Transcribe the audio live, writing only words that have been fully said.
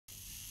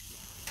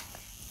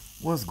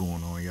What's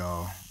going on,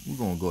 y'all? We're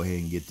gonna go ahead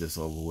and get this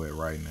over with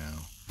right now.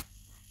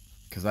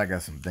 Cause I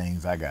got some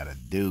things I gotta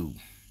do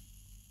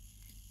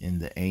in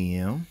the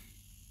AM.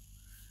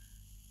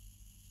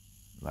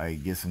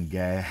 Like get some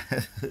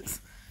gas,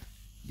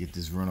 get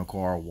this rental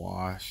car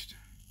washed.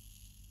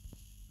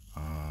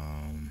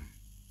 Um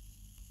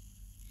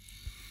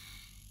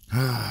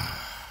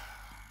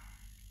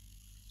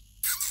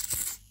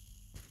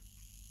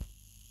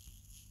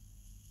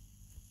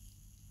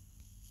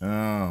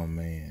Oh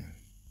man.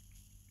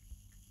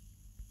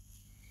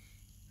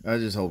 I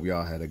just hope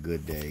y'all had a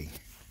good day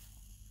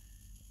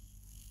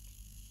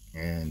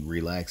and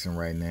relaxing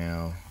right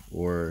now,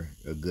 or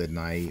a good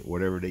night,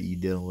 whatever that you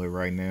dealing with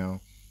right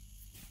now.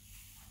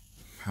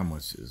 How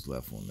much is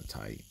left on the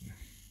tight?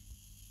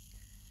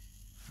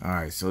 All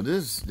right, so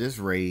this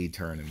raid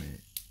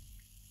tournament,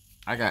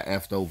 I got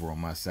effed over on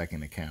my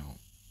second account.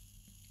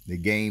 The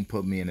game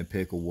put me in a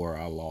pickle where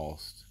I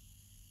lost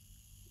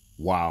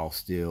while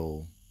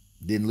still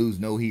didn't lose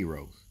no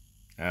heroes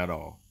at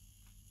all.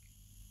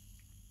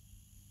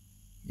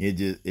 It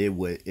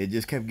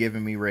just kept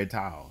giving me red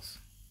tiles.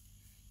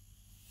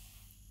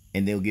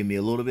 And they'll give me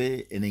a little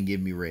bit and then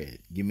give me red.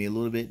 Give me a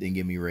little bit, then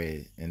give me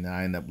red. And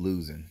I end up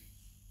losing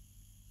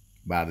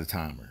by the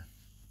timer.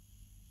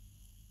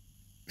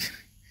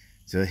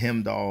 So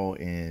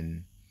Hemdahl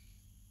and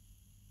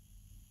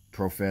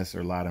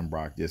Professor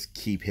Laudenbrock just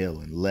keep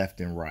healing left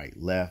and right,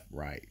 left,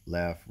 right,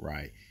 left,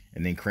 right.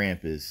 And then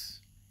Krampus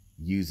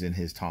using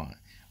his taunt.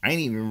 I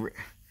ain't even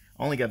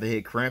only got to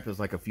hit Krampus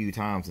like a few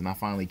times, and I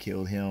finally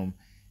killed him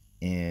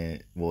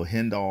and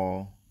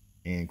Hemdahl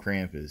and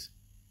Krampus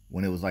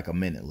when it was like a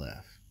minute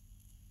left.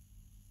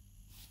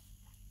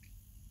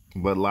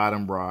 But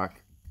Laudenbrock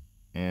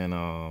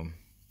and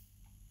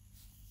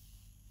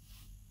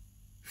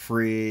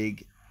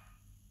Frigg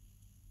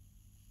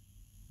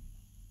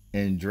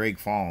and Drake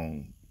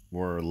Fong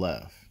were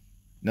left.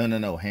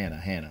 No,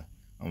 Hannah.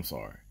 I'm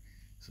sorry.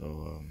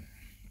 So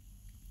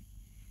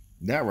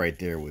that right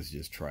there was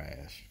just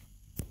trash.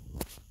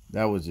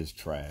 That was just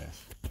trash.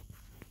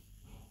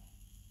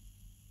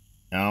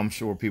 And I'm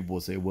sure people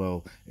will say,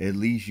 well, at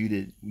least you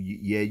did,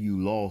 yeah, you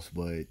lost,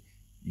 but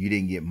you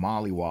didn't get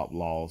mollywop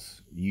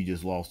loss. You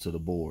just lost to the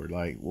board.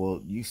 Like,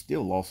 well, you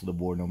still lost to the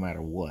board no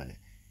matter what.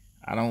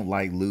 I don't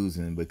like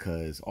losing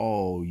because,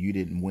 oh, you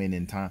didn't win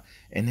in time.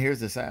 And here's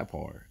the sad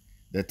part.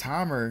 The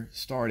timer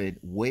started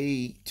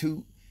way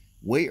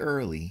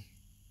early.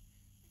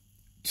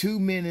 2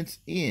 minutes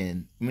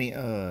in,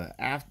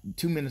 after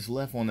 2 minutes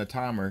left on the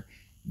timer,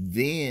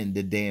 then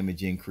the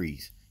damage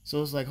increased.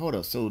 So it's like, hold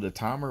up, so the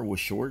timer was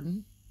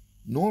shortened?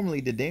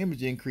 Normally the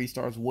damage increase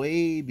starts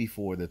way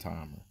before the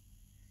timer.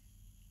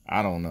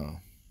 I don't know.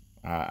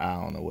 I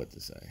don't know what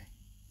to say.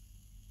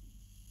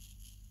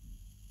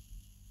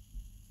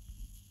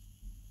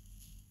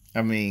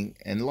 I mean,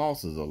 and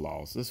loss is a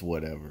loss. It's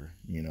whatever.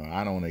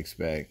 I don't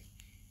expect,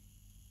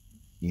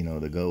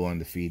 to go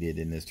undefeated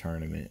in this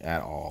tournament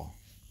at all.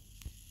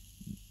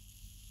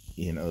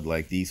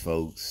 Like these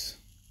folks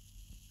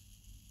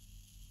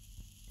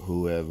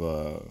who have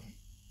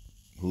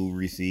who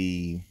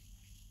receive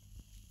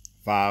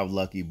 5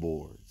 lucky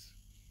boards,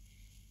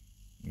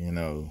 and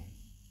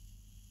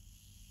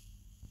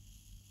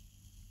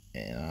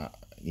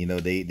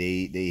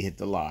they hit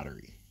the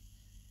lottery.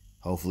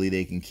 Hopefully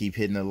they can keep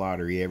hitting the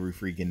lottery every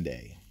freaking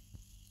day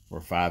for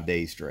 5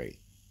 days straight.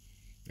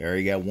 They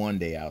already got 1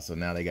 day out, so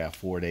now they got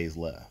 4 days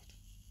left.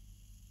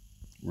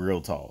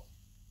 Real talk.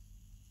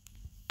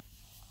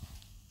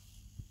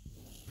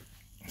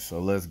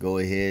 So let's go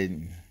ahead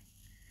and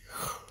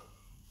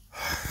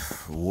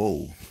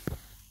whoa.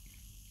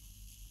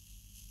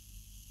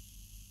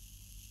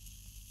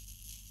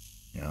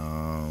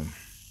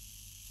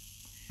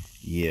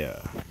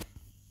 Yeah.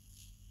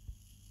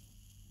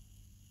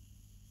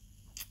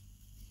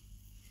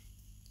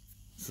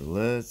 So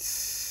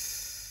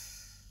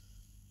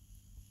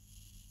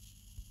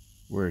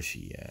where's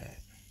she at?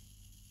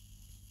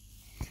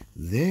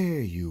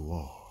 There you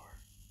are.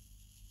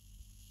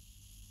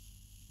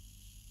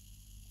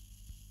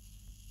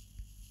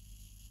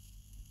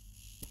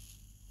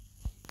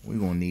 We're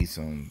gonna need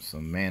some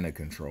mana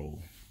control.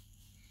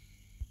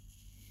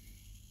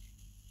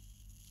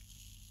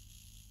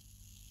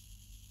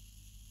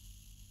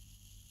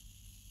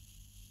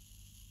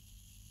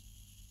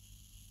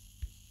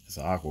 It's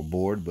an aqua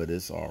board, but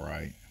it's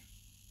alright.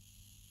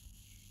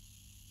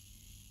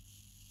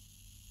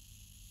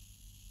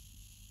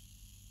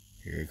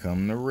 Here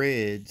come the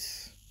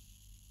reds.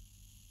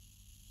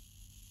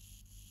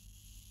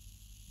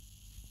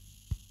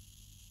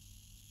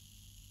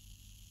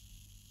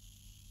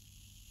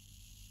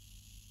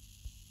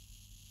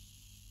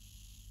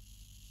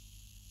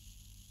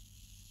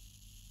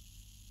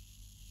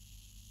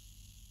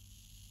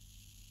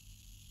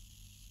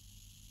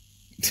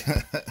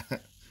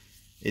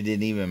 It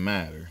didn't even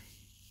matter.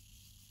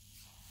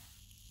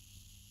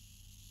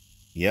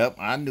 Yep,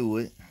 I knew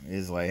it.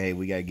 It's like, hey,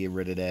 we gotta get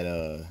rid of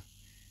that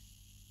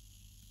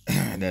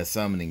that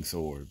summoning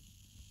sword.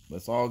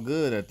 That's all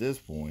good at this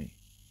point.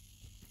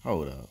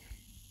 Hold up.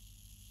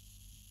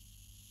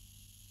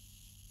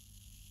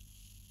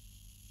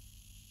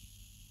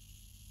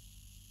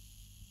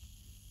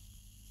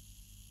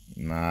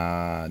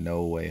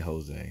 No way,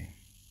 Jose.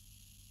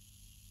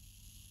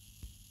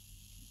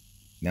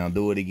 Now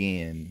do it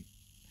again,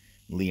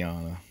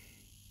 Liana.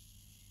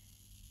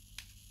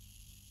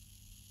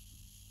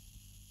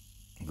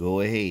 Go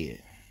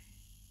ahead.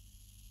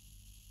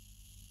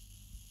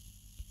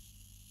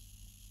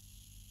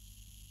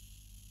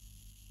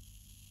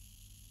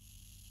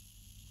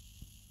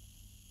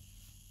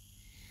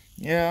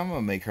 Yeah, I'm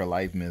gonna make her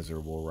life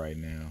miserable right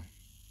now.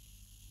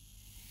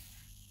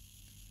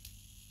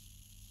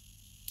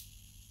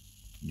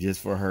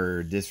 Just for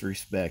her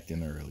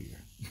disrespecting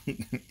earlier.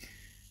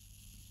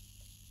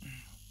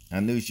 I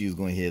knew she was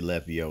going to hit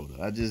Lepiota.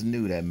 I just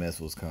knew that mess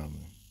was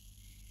coming.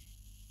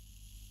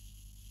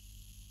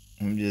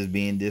 I'm just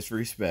being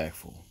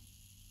disrespectful.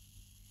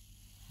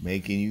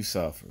 Making you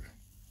suffer.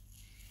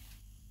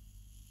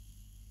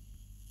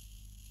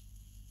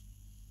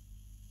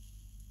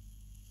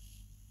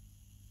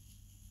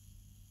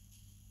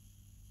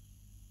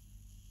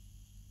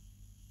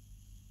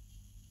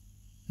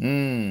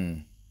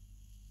 Hmm.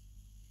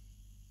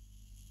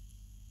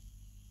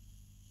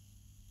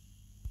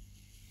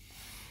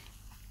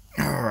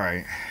 All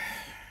right.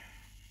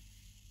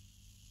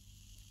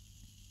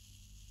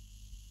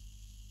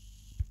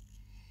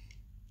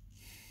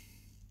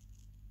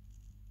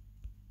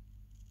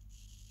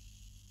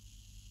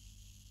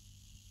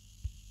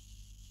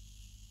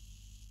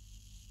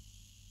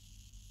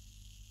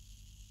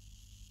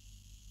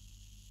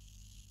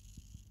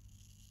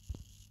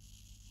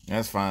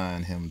 That's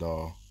fine, him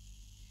dog.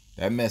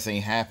 That mess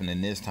ain't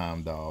happening this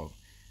time, dog.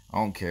 I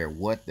don't care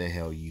what the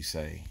hell you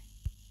say.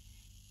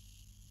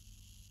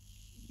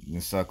 You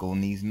can suck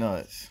on these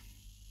nuts.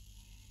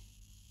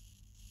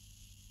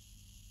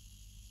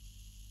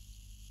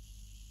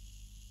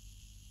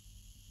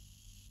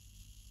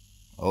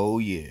 Oh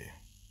yeah.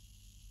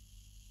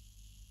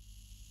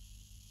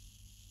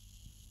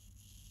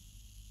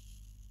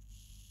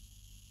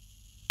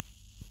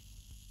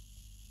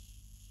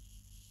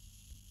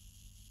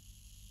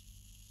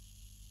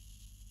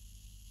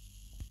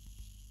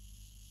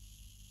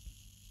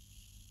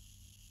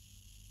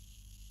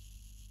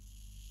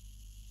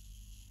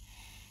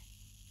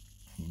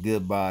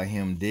 Goodbye,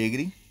 him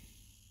diggity.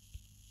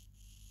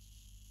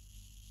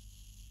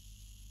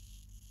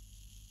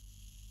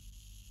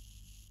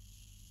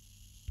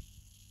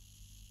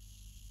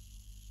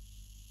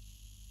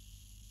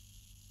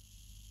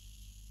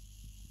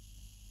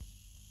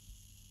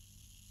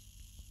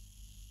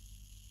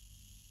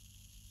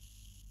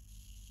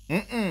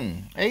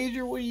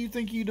 Adrian, what do you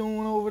think you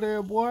doing over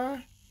there,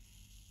 boy?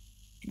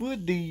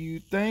 What do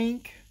you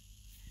think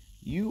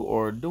you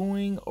are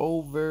doing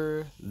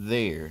over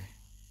there?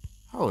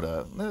 Hold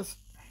up. All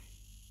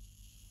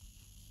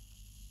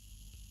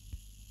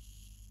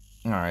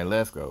right,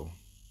 let's go.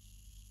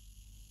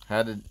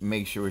 Had to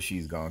make sure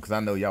she's gone because I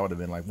know y'all would have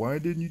been like, why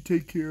didn't you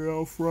take care of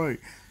Alf right?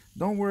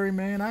 Don't worry,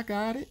 man. I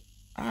got it.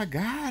 I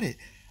got it.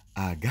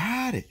 I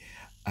got it.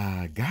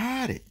 I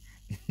got it.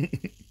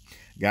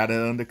 Got it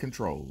under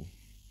control.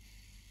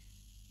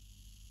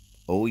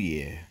 Oh,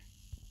 yeah.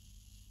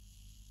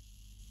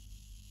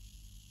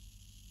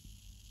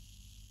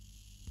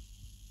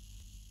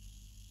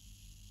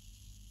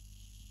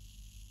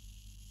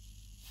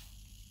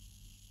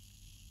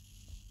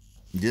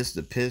 Just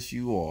to piss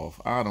you off.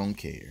 I don't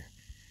care.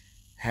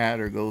 Had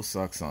her go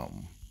suck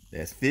something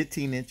that's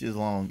 15 inches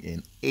long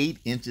and 8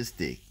 inches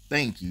thick.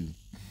 Thank you.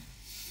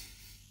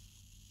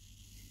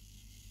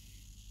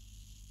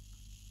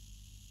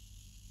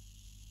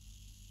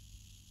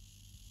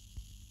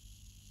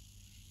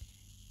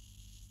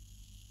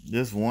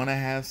 Just want to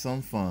have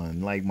some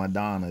fun, like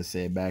Madonna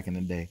said back in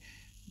the day.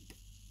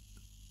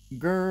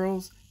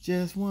 Girls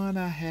just want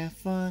to have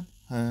fun,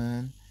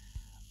 hun.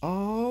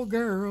 All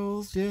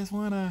girls just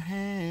want to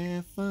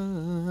have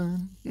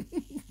fun.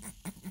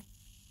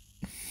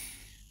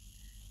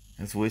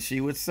 That's what she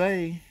would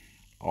say.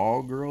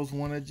 All girls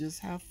want to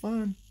just have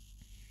fun.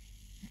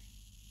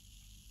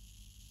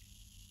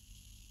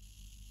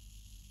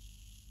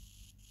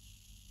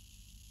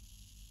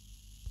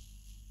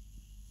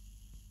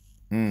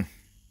 Mm.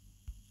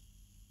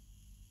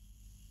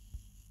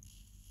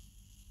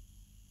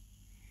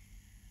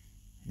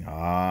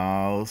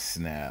 Oh,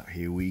 snap.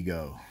 Here we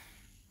go.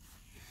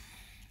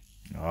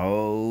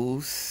 Oh,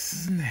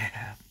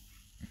 snap.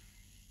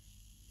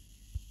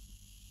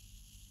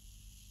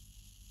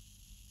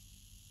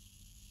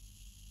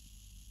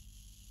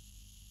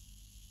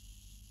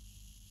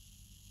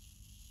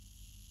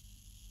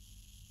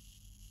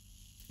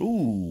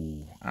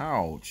 Ooh,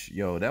 ouch.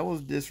 Yo, that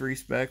was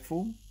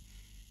disrespectful.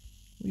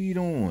 What are you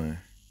doing?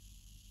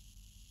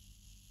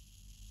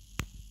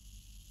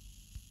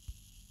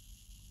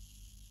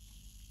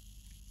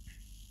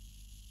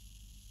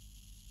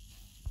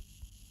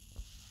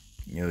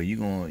 Yo, you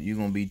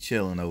gonna be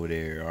chilling over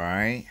there, all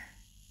right?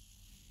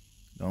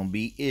 Don't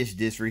be ish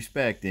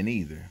disrespecting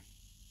either.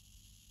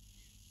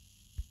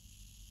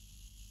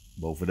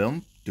 Both of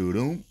them, do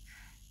them.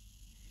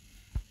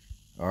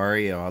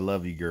 Aria, I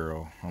love you,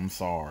 girl. I'm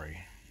sorry.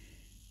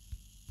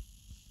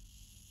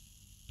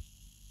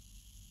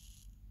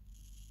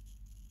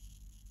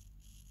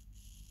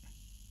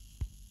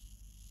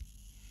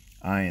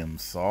 I am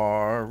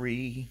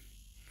sorry.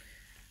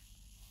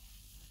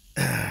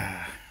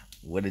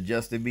 What did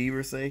Justin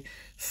Bieber say?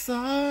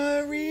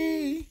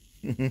 Sorry.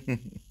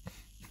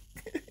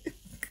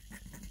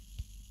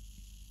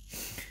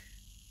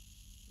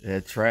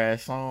 That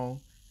trash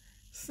song.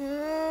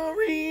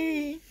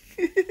 Sorry.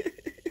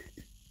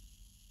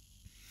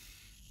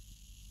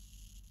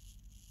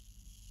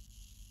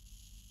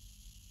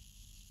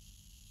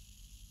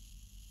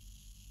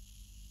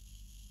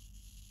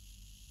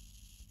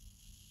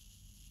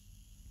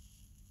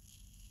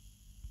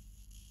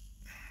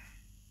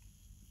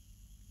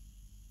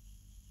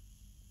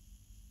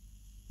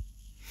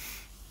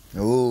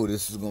 Oh,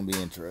 this is gonna be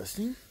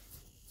interesting.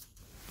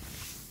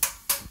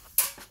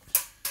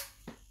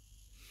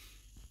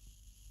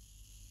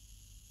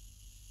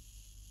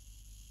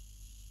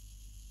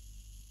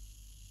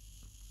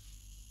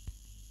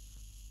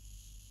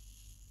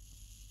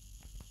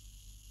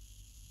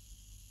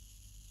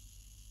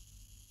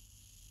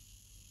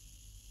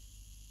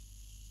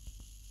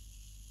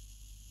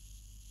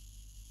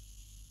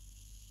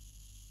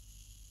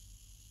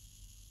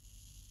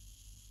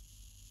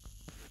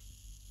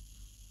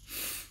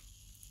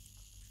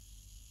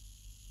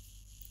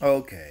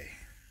 Okay.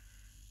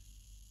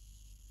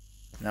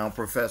 Now,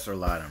 Professor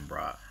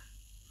Leidenbrock,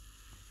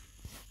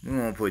 we're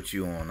gonna put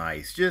you on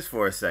ice just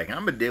for a second.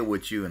 I'm gonna deal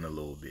with you in a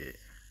little bit.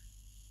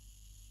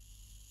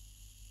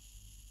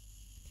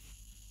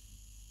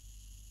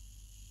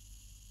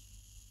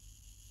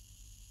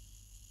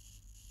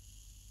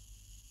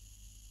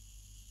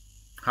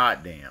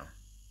 Hot damn.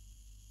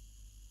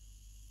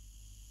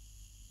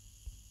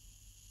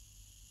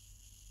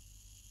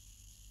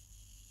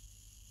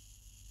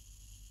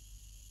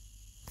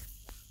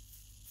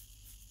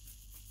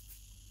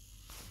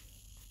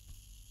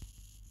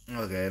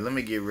 Okay, let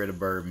me get rid of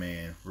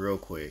Birdman real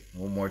quick.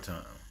 One more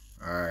time.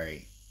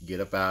 Alright, get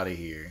up out of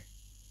here.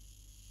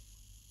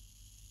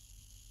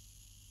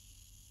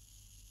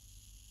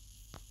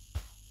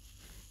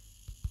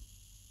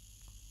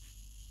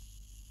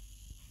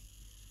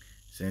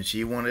 Since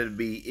she wanted to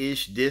be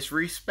ish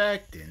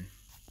disrespecting,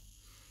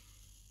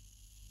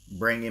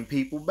 bringing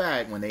people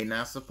back when they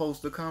not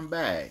supposed to come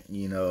back.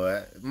 You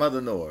know,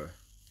 Mother Nora,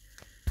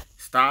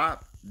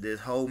 stop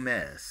this whole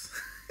mess.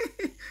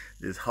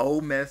 This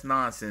whole mess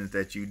nonsense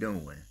that you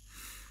doing.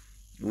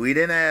 We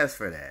didn't ask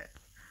for that.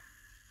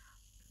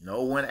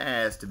 No one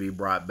asked to be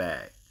brought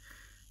back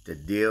to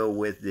deal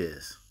with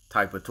this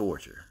type of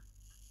torture.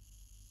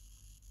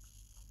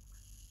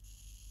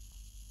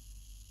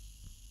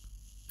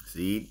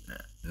 See,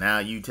 now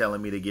you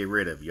telling me to get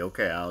rid of you.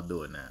 Okay, I'll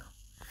do it now.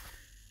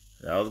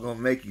 I was going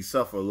to make you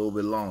suffer a little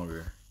bit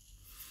longer.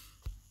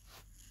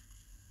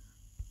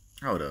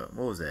 Hold up.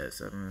 What was that?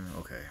 7?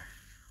 Okay.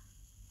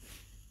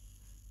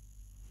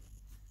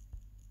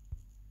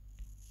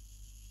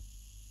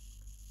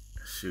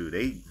 Shoot,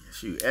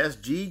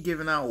 SG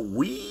giving out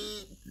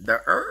weed, the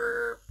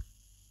herb.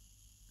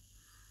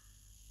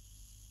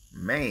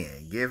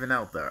 Man, giving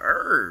out the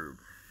herb.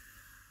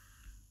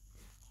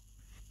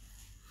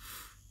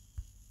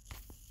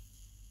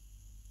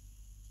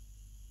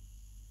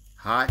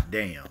 Hot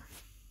damn.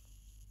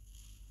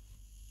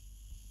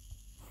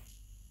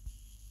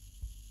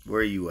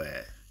 Where you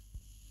at?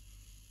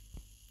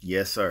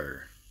 Yes,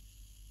 sir.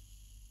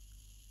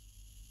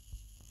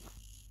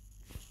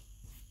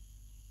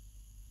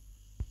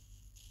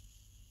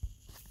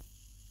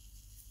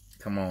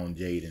 Come on,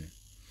 Jaden.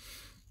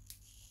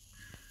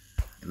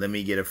 Let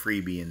me get a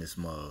freebie in this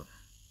mug.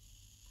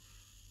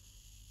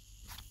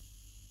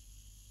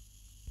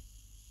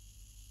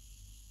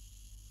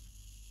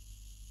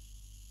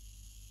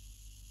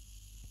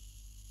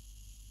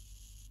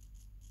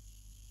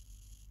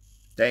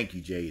 Thank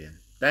you, Jaden.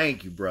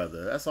 Thank you,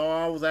 brother. That's all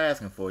I was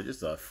asking for.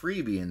 Just a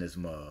freebie in this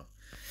mug.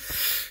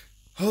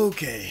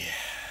 Okay.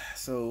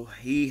 So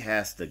he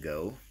has to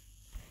go.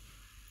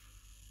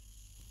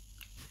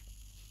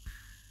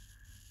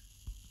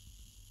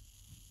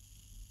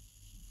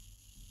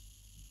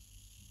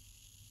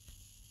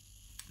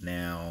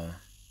 Now,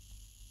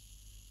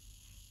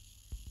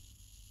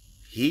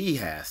 he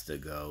has to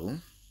go.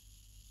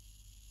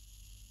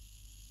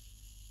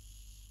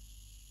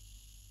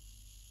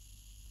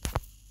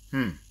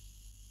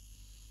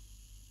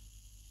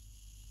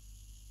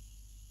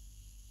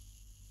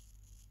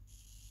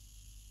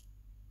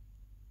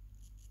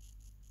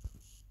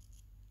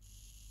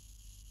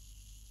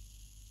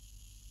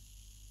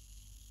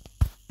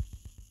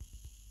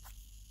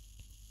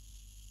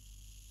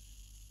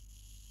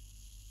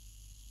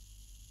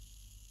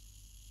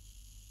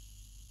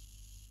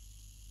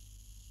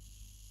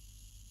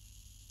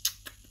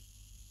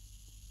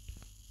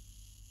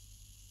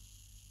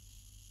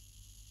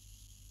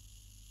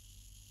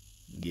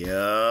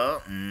 Yeah.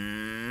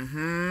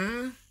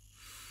 Mm-hmm.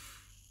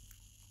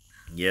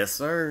 Yes,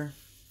 sir.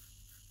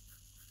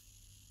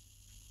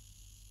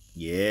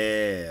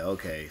 Yeah.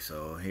 Okay,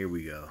 so here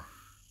we go.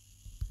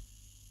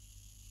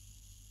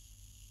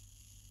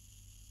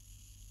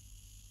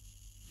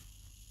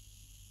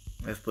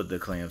 Let's put the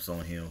clamps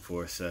on him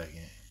for a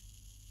second.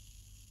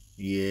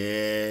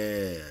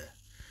 Yeah.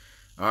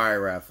 All right,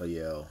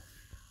 Raphael.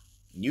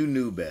 You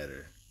knew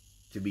better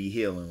to be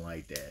healing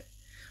like that.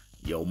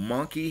 Your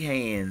monkey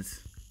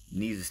hands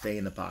needs to stay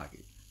in the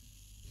pocket.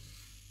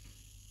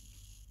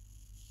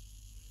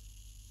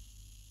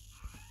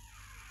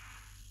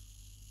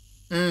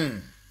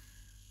 You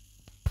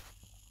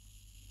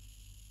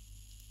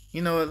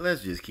know what?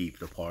 Let's just keep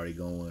the party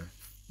going.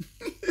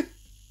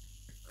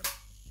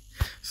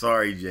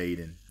 Sorry,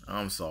 Jaden.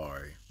 I'm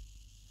sorry.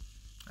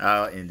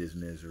 I'll end this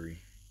misery.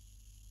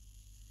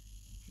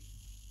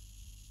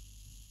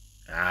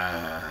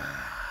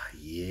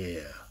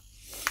 Yeah.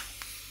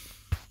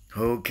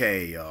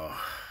 Okay, y'all.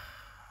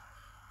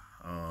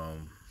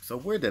 So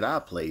where did I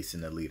place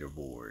in the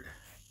leaderboard?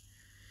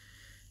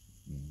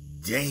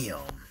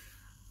 Damn.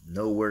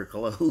 Nowhere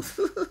close.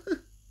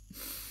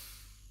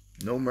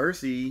 No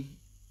Mercy.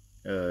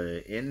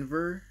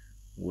 Enver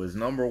was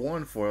number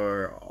one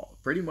for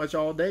pretty much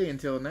all day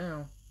until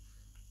now.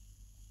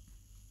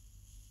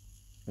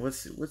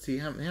 What's he?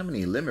 How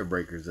many limit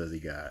breakers does he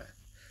got?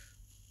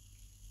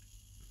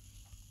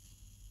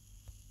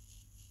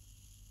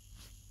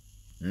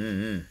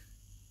 I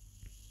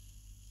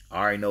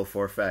already know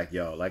for a fact,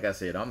 y'all. Like I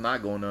said, I'm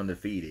not going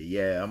undefeated.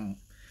 Yeah, I'm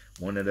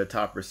one of the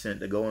top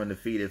percent to go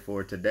undefeated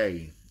for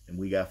today, and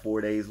we got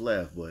 4 days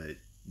left. But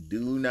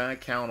do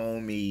not count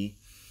on me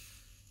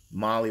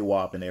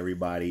mollywhopping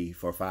everybody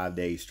for 5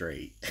 days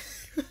straight.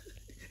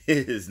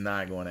 It is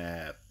not going to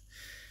happen.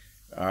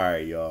 All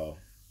right, y'all.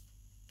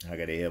 I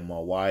got to hit my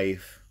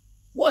wife.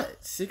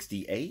 What?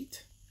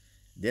 68?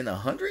 Then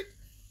 100?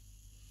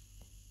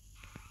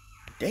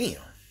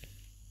 Damn.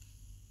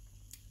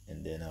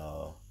 And then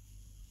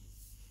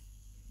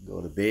go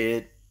to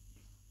bed.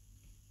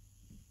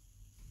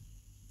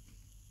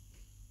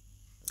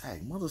 Hey,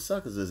 mother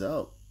suckers is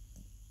up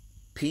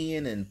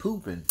peeing and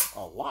pooping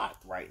a lot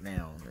right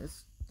now.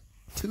 It's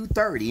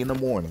 2:30 in the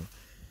morning.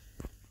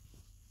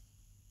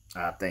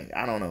 I think,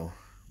 I don't know,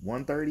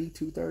 1:30,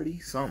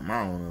 2:30, something,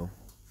 I don't know.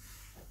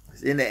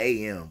 It's in the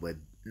AM, but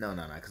no,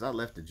 because I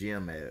left the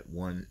gym at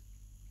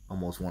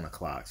almost 1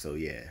 o'clock, so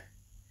yeah.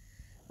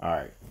 All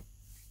right.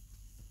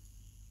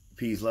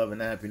 Peace, love,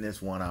 and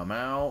happiness. I'm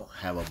out.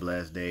 Have a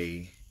blessed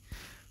day,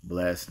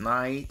 blessed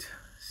night.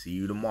 See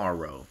you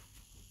tomorrow.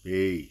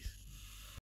 Peace.